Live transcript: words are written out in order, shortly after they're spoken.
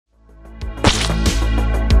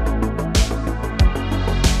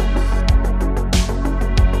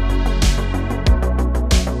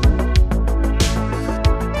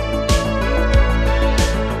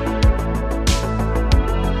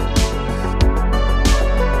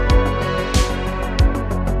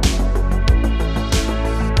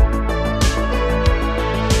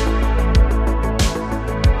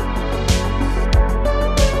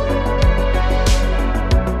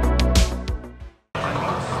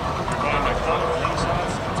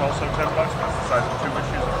also $10 because it's the size of 2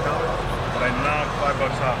 issues of comic. But I knocked $5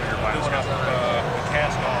 off of your buy. This was the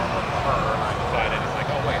cast on her, and I decided, it's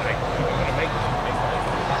like, oh wait, I'm going to make this.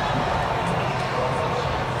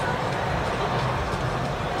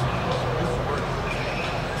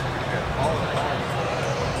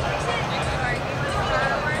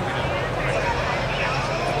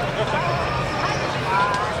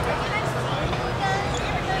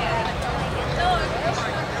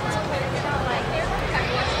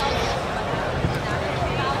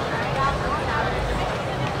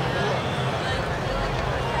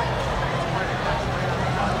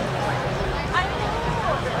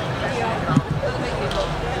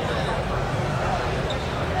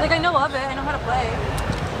 Like, I know of it, I know how to play.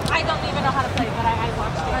 I don't even know how to play, but I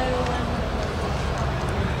watched it.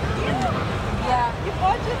 Yeah. You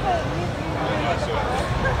watched it, but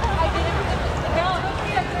I didn't. No,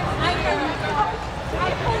 I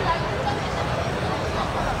pulled that.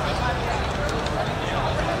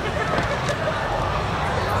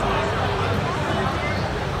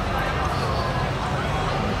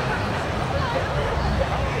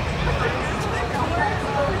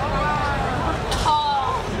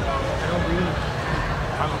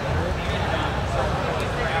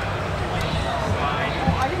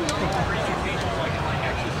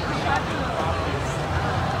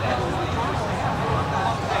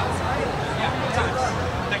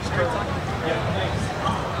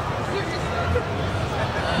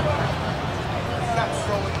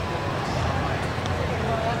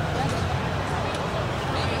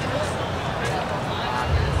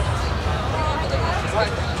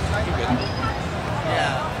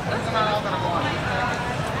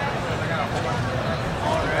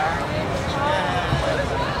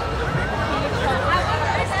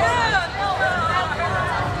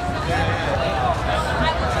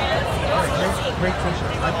 Great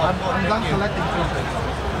t-shirts. I'm done collecting t-shirts.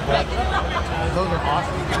 Those are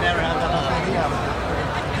awesome. You can never have that up there. Yeah.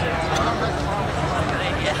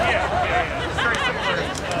 It's very similar.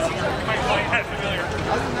 My client had familiar.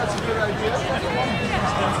 I think that's a good idea.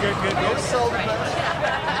 Sounds good, good. Go sell the best.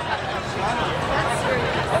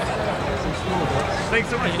 Thanks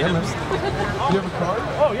so much. Yeah, you have a card?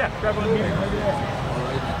 Oh, yeah. Grab one here.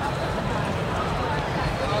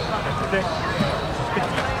 That's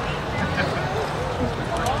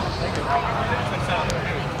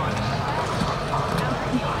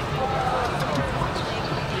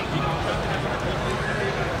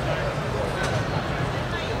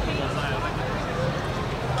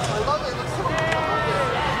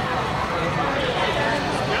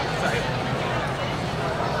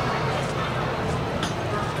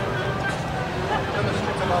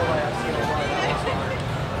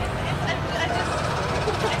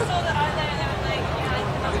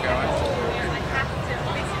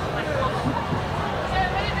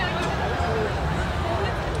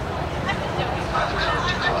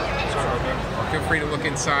Feel free to look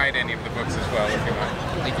inside any of the books as well if you want.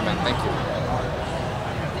 Thank you, man. Thank you.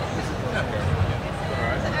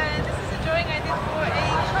 This is a drawing I did for a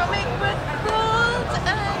comic book called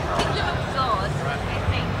Kingdom of God, I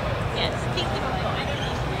think. Yes, Kingdom of God.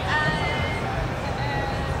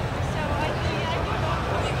 So I do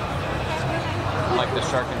Like the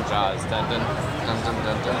shark and Jaws. Dun dun dun dun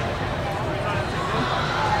dun dun.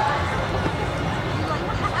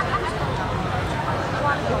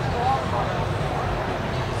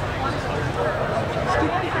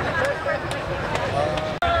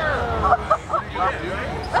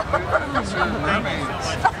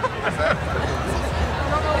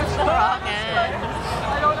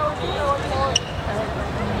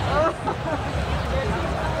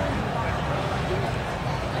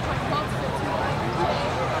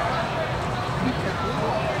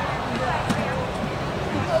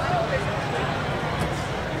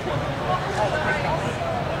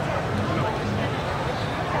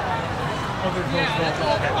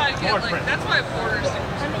 that's why border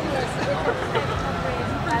stickers.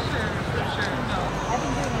 For sure, no.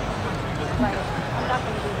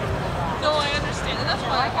 No, I understand, and that's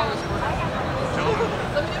why I always order.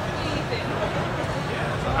 Let me have anything.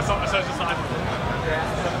 I saw just on.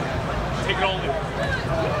 Take it all in.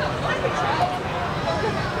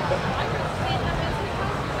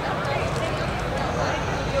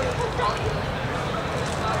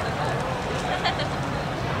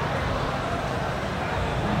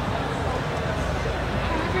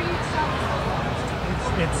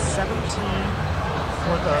 It's 17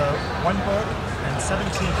 for the one book and 17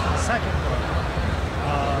 for the second book.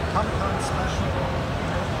 Comic-Con special.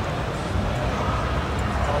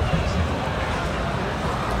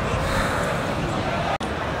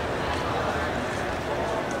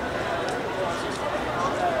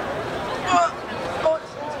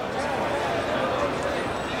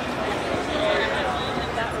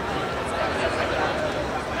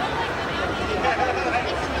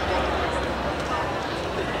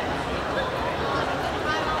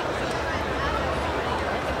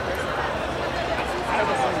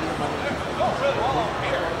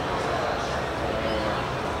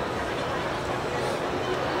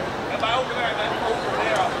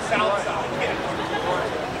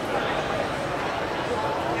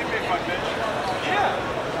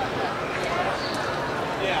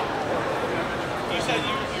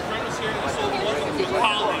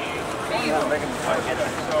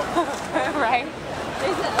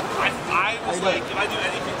 honest, like, if I do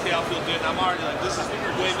anything today, I'll feel good. And I'm already like, this is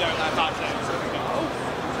way better than I thought today.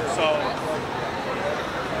 So,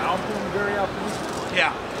 I'm feeling very optimistic.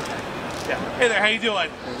 yeah. Yeah. Hey there, how you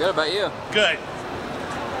doing? I'm good. About you? Good.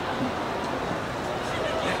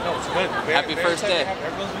 No, it's good. Happy first day.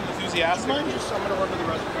 Everyone's been enthusiastic. I'm gonna order the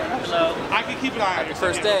rest of it. Hello. I can keep an eye on Happy you.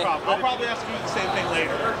 first No day. problem. I'll probably ask you the same thing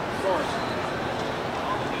later. Of course.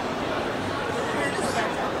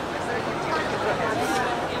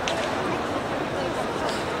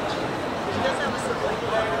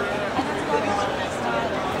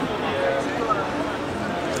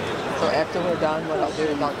 So after we're done, what I'll do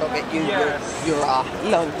is I'll go get you your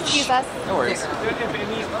lunch. Excuse us. No worries. If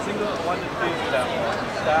any single one of these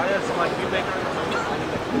that is like you make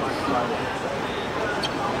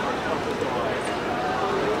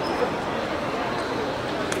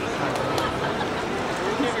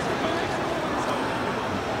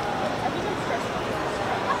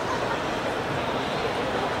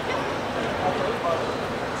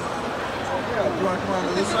You want to come around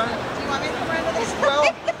to this side? Do you want me to come around to this? Well,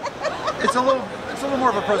 it's a little more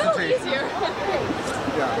of a presentation. Easier.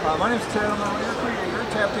 Yeah. My name's Ted. I'm your creator.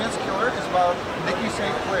 Tap Dance Killer is about Nikki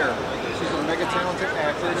St. Clair. She's a mega talented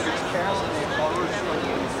actor who gets cast in a horror show.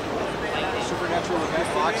 Supernatural event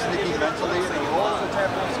locks Nikki mentally in the role of a tap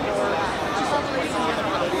dance killer. She starts playing on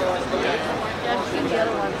the radio. The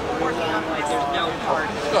other one, working on like there's no part.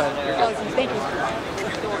 Go ahead. You're good. Thank you.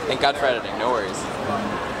 Thank God for editing. No worries.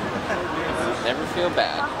 Never feel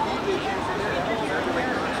bad.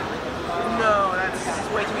 No, that's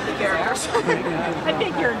way too many characters. I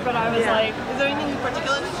figured, but I was like, Is there anything in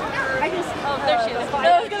particular that you I just, oh, there she is.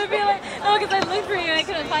 I was gonna be like, no, because I looked for you and I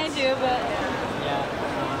couldn't find you, but.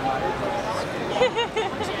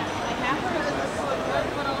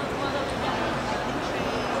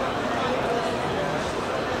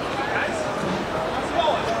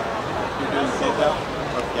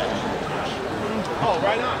 Oh,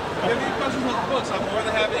 right on. If you have any questions on the books, I'm more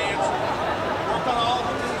than happy to answer. Worked on all of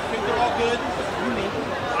them. I think they're all good.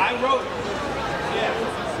 I wrote it. Yeah.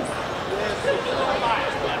 It's a little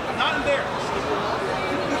biased, but I'm not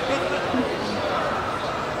embarrassed.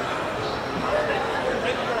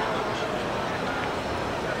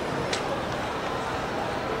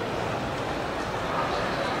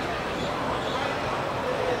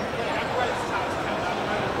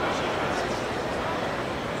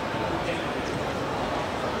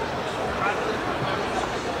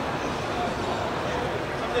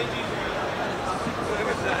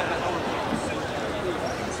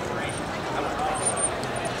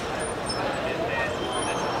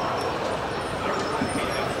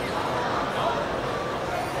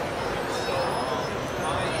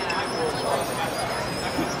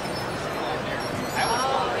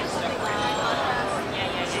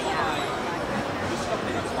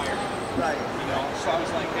 right, you know. So I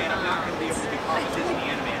was like, man, I'm not gonna be able to become a Disney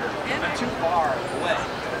animator. I'm too far away.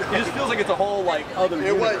 It just feels like it's a whole like other.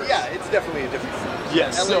 It was, universe. yeah, it's definitely a different.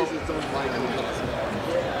 Yes. LA So, is its own mind.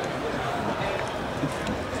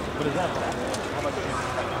 what is that? How much?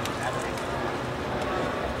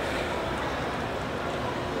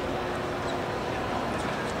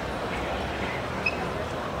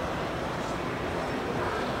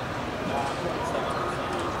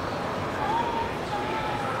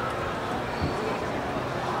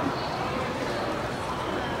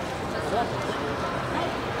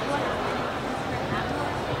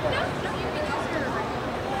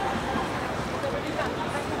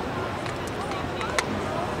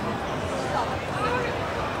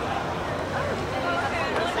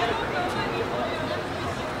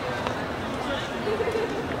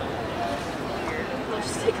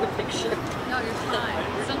 Just take a picture. No, you're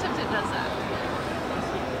fine. Sometimes it does that.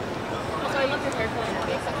 So I love your hair color.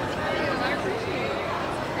 I appreciate it.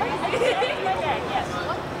 Yes.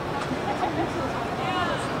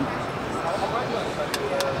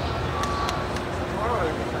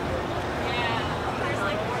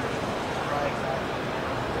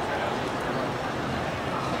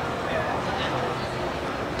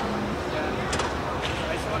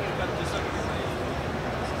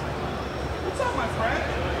 What's up, my friend?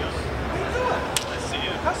 How you doing? Nice to see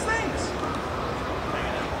you. How's things?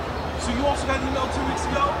 So you also got an email 2 weeks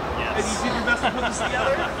ago? Yes. And you did your best to put this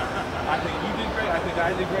together? I think you did great. I think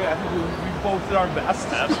I did great. I think we both did our best.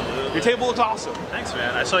 Absolutely. Your table looked awesome. Thanks,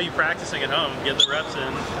 man. I saw you practicing at home, getting the reps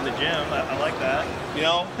in the gym. I like that. You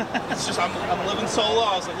know, it's just I'm living solo.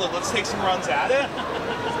 I was like, look, let's take some runs at it.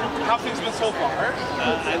 How things been so far?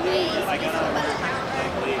 I got on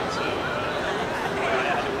a lead, so I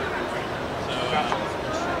had to work.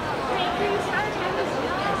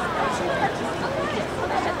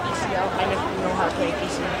 PCO. I know how to play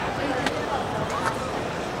PCO.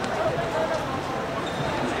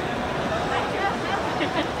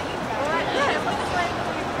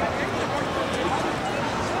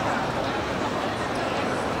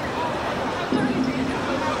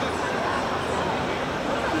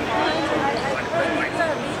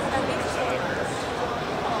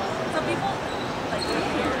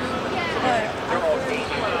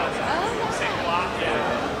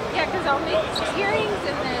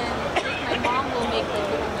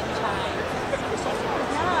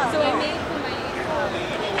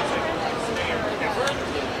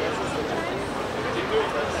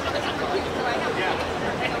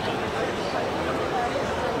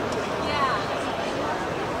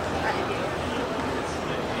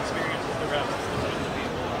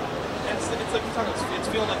 it's like we're talking, it's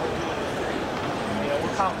feeling like we're doing it. You know,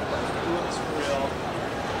 we're comfortable. We're doing this for real.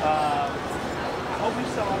 I hope we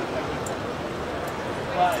sell out of everything.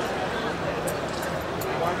 But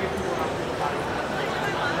I want to give people an opportunity.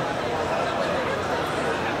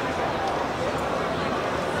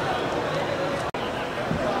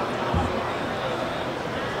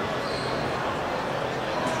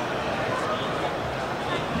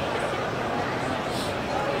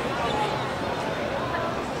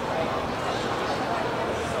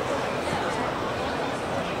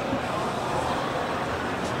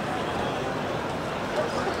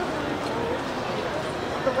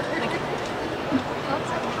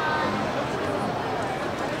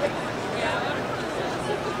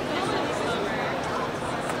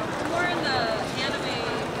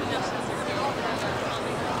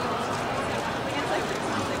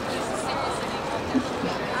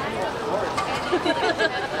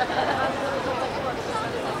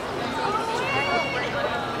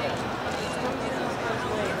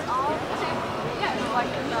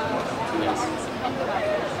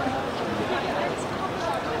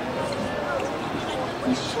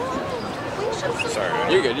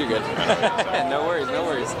 Sorry. You're good, you're good. No worries, no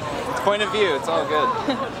worries. It's point of view, it's all good.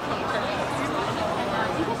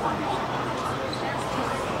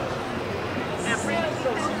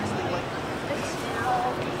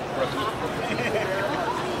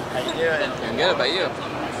 How you doing? Doing good, how about you?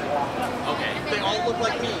 Okay. They all look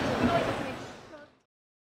like me.